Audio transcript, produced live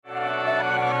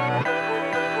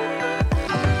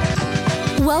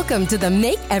Welcome to the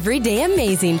Make Every Day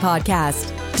Amazing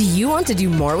podcast. Do you want to do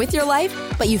more with your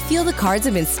life, but you feel the cards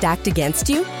have been stacked against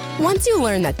you? Once you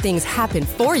learn that things happen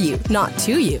for you, not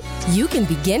to you, you can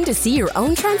begin to see your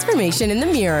own transformation in the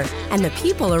mirror, and the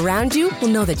people around you will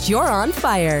know that you're on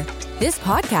fire. This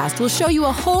podcast will show you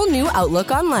a whole new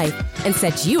outlook on life and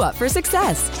set you up for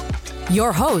success.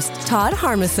 Your host, Todd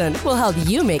Harmison, will help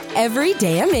you make every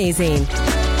day amazing.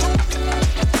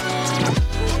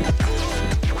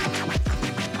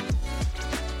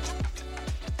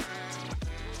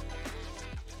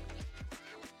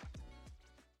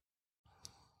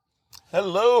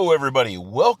 Hello, everybody.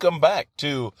 Welcome back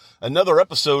to another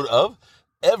episode of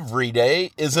Every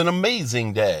Day is an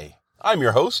Amazing Day. I'm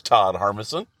your host, Todd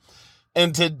Harmison,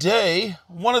 and today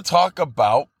I want to talk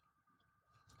about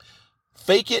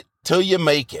fake it till you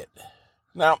make it.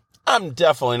 Now, I'm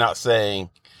definitely not saying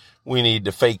we need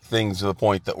to fake things to the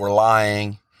point that we're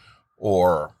lying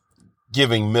or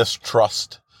giving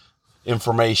mistrust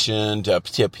information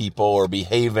to people or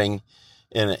behaving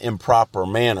in an improper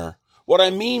manner. What I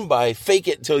mean by fake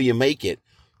it till you make it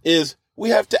is we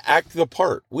have to act the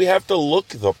part. We have to look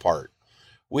the part.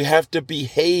 We have to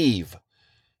behave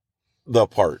the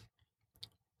part.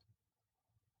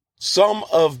 Some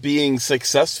of being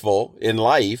successful in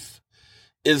life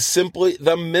is simply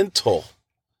the mental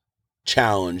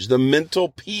challenge, the mental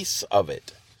piece of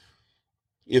it.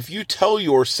 If you tell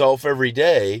yourself every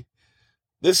day,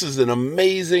 this is an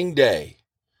amazing day.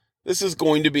 This is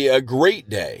going to be a great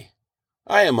day.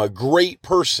 I am a great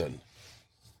person.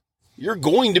 You're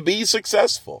going to be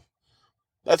successful.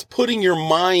 That's putting your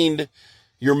mind,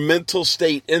 your mental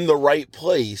state in the right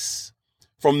place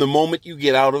from the moment you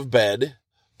get out of bed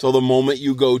till the moment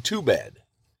you go to bed.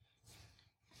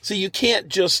 See, you can't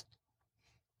just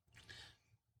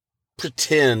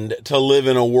pretend to live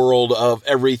in a world of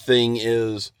everything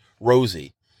is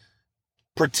rosy.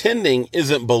 Pretending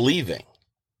isn't believing.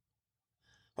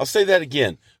 I'll say that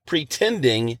again.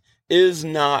 Pretending is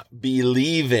not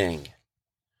believing.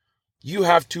 You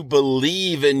have to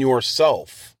believe in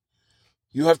yourself.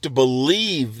 You have to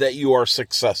believe that you are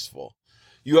successful.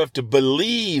 You have to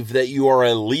believe that you are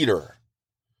a leader.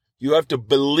 You have to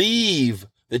believe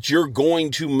that you're going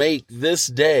to make this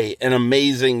day an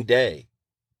amazing day.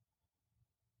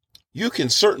 You can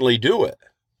certainly do it,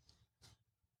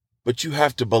 but you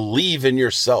have to believe in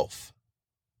yourself.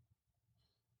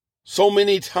 So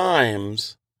many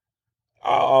times,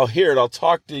 I'll hear it. I'll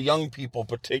talk to young people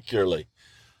particularly,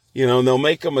 and they'll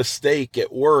make a mistake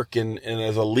at work and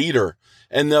as a leader,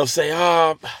 and they'll say,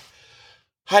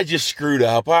 I just screwed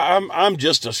up. I'm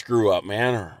just a screw up,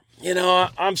 man. Or,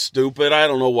 I'm stupid. I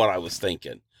don't know what I was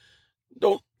thinking.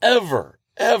 Don't ever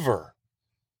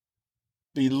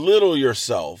belittle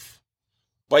yourself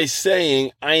by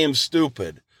saying I am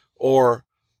stupid or,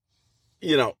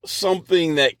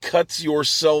 something that cuts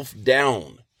yourself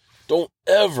down. Don't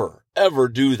ever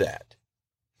do that.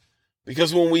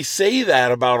 Because when we say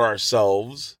that about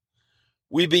ourselves,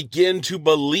 we begin to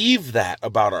believe that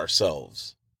about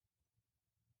ourselves.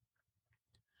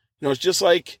 It's just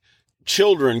like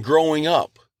children growing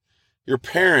up. Your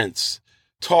parents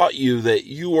taught you that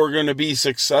you are going to be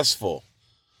successful,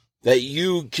 that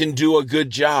you can do a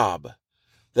good job,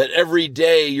 that every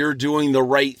day you're doing the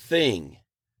right thing,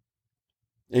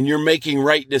 and you're making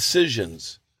right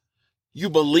decisions. You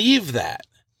believe that.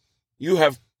 You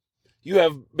have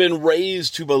been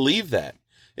raised to believe that.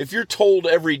 If you're told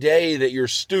every day that you're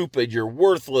stupid, you're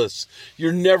worthless,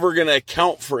 you're never going to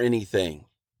account for anything.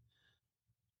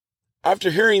 After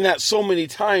hearing that so many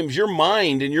times, your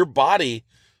mind and your body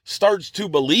starts to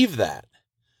believe that.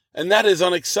 And that is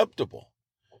unacceptable.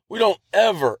 We don't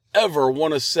ever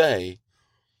want to say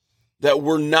that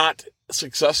we're not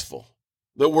successful,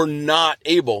 that we're not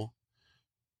able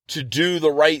to do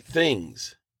the right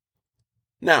things.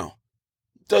 Now,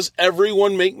 does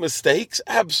everyone make mistakes?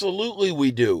 Absolutely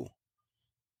we do.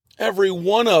 Every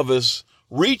one of us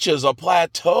reaches a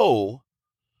plateau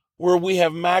where we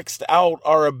have maxed out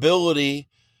our ability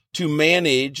to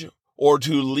manage or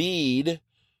to lead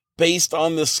based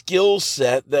on the skill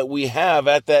set that we have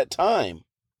at that time.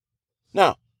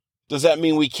 Now, does that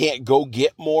mean we can't go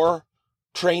get more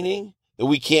training? That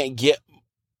we can't get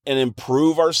and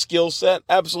improve our skill set?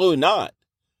 Absolutely not.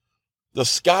 The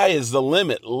sky is the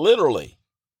limit, literally.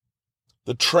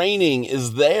 The training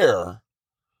is there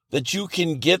that you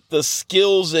can get the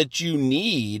skills that you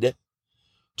need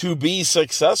to be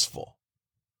successful.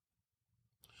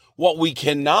 What we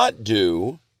cannot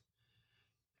do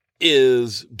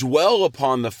is dwell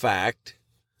upon the fact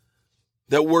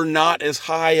that we're not as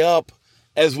high up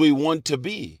as we want to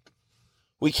be.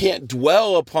 We can't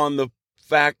dwell upon the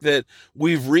fact that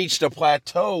we've reached a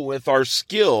plateau with our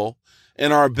skill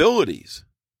and our abilities.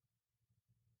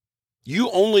 You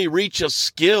only reach a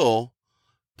skill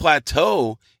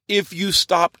plateau if you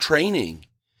stop training,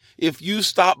 if you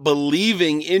stop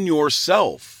believing in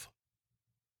yourself.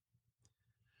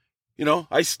 You know,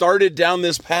 I started down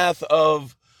this path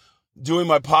of doing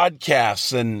my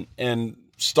podcasts and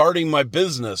starting my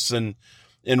business and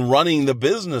running the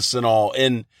business and all.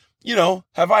 And, you know,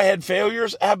 have I had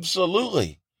failures?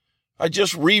 Absolutely. I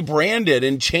just rebranded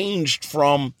and changed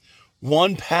from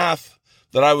one path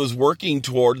that I was working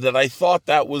toward that I thought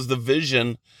that was the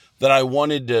vision that I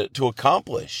wanted to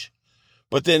accomplish.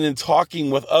 But then in talking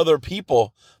with other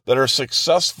people that are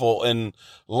successful and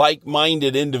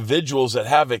like-minded individuals that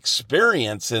have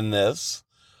experience in this,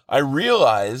 I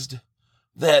realized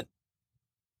that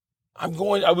I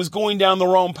was going down the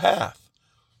wrong path.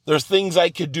 There's things I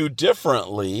could do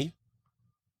differently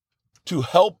to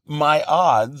help my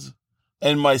odds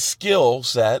and my skill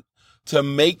set to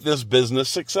make this business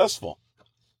successful.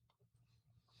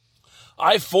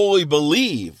 I fully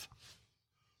believe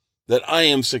that I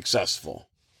am successful.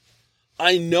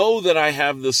 I know that I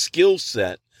have the skill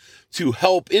set to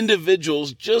help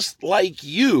individuals just like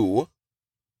you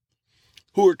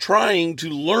who are trying to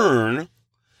learn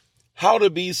how to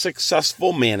be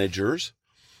successful managers,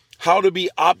 how to be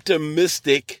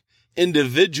optimistic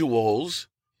individuals,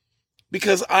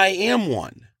 because I am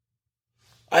one.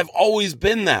 I've always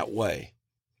been that way.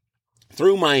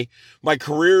 Through my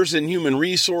careers in human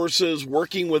resources,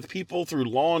 working with people through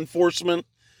law enforcement,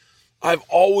 I've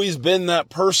always been that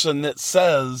person that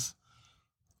says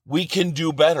we can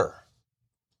do better.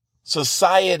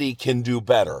 Society can do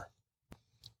better.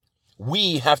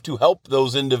 We have to help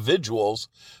those individuals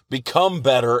become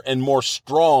better and more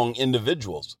strong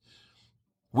individuals.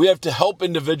 We have to help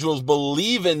individuals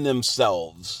believe in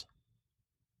themselves.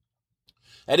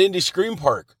 At Indy Scream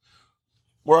Park,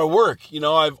 where I work, you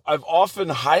know, I've often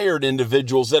hired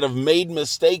individuals that have made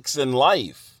mistakes in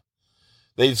life.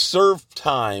 They've served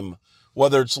time,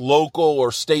 whether it's local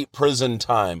or state prison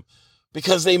time,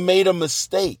 because they made a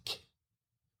mistake.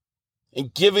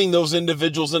 And giving those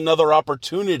individuals another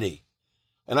opportunity.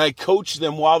 And I coach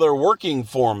them while they're working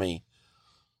for me,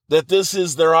 that this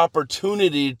is their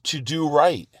opportunity to do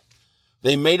right.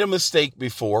 They made a mistake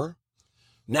before.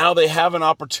 Now they have an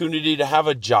opportunity to have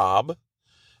a job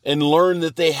and learn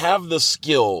that they have the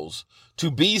skills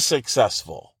to be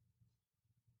successful.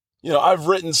 You know, I've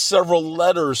written several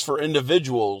letters for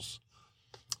individuals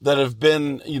that have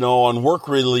been, you know, on work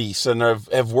release and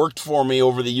have worked for me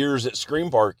over the years at Scream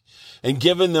Park, and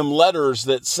given them letters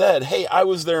that said, hey, I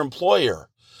was their employer.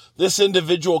 This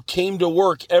individual came to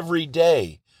work every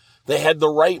day. They had the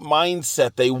right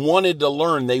mindset. They wanted to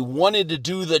learn. They wanted to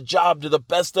do the job to the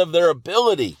best of their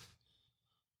ability.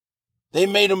 They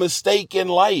made a mistake in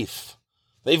life.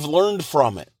 They've learned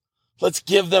from it. Let's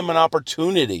give them an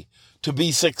opportunity to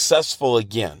be successful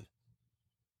again.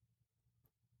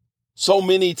 So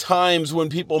many times when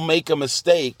people make a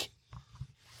mistake,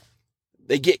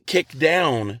 they get kicked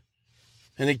down.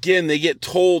 And again, they get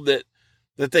told that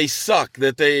they suck,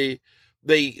 that they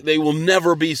will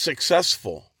never be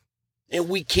successful. And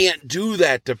we can't do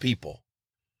that to people.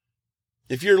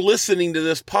 If you're listening to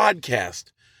this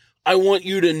podcast, I want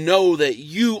you to know that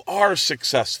you are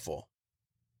successful.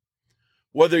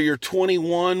 Whether you're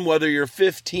 21, whether you're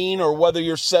 15, or whether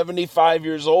you're 75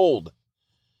 years old.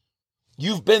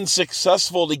 You've been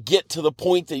successful to get to the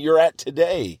point that you're at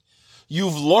today.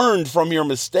 You've learned from your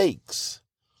mistakes.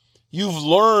 You've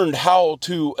learned how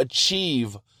to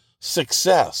achieve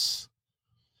success.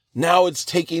 Now it's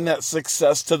taking that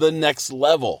success to the next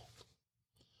level.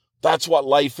 That's what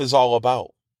life is all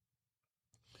about.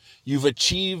 You've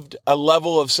achieved a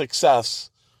level of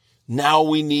success. Now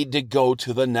we need to go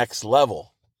to the next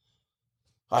level.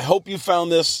 I hope you found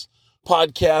this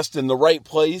podcast in the right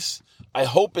place. I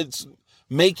hope it's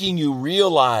making you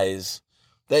realize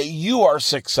that you are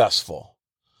successful,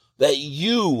 that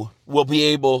you will be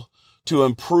able to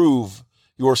improve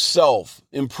yourself,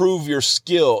 improve your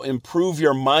skill, improve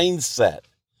your mindset,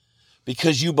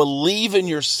 because you believe in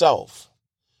yourself.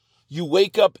 You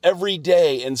wake up every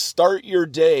day and start your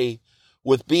day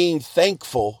with being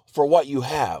thankful for what you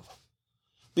have.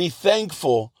 Be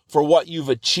thankful for what you've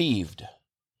achieved.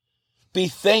 Be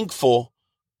thankful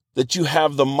that you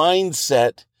have the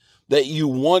mindset that you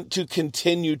want to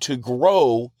continue to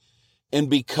grow and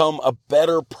become a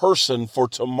better person for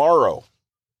tomorrow.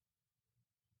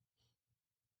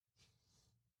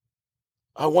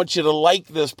 I want you to like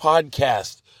this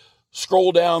podcast.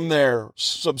 Scroll down there,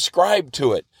 subscribe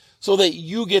to it, so that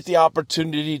you get the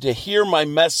opportunity to hear my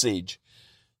message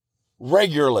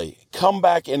regularly. Come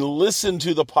back and listen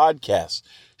to the podcast.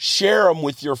 Share them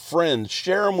with your friends.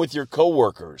 Share them with your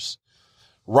coworkers.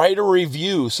 Write a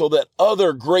review so that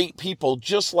other great people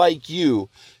just like you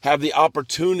have the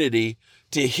opportunity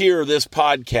to hear this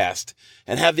podcast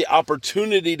and have the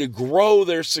opportunity to grow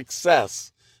their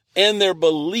success and their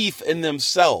belief in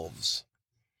themselves.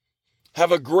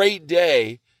 Have a great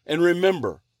day, and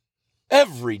remember,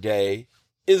 every day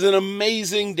is an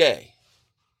amazing day.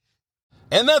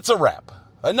 And that's a wrap.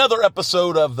 Another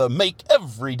episode of the Make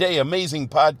Every Day Amazing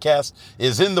podcast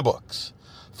is in the books.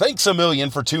 Thanks a million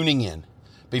for tuning in.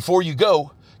 Before you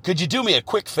go, could you do me a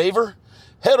quick favor?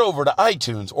 Head over to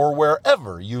iTunes or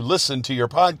wherever you listen to your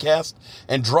podcast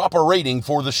and drop a rating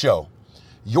for the show.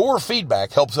 Your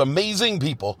feedback helps amazing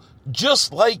people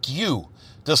just like you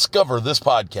discover this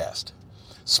podcast.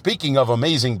 Speaking of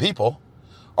amazing people,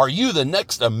 are you the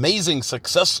next amazing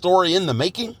success story in the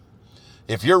making?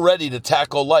 If you're ready to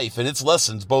tackle life and its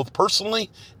lessons both personally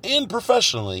and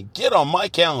professionally, get on my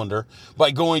calendar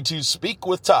by going to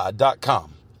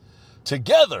speakwithtodd.com.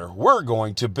 Together, we're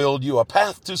going to build you a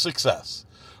path to success.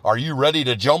 Are you ready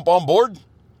to jump on board?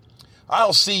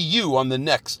 I'll see you on the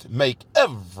next Make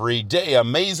Every Day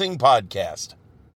Amazing podcast.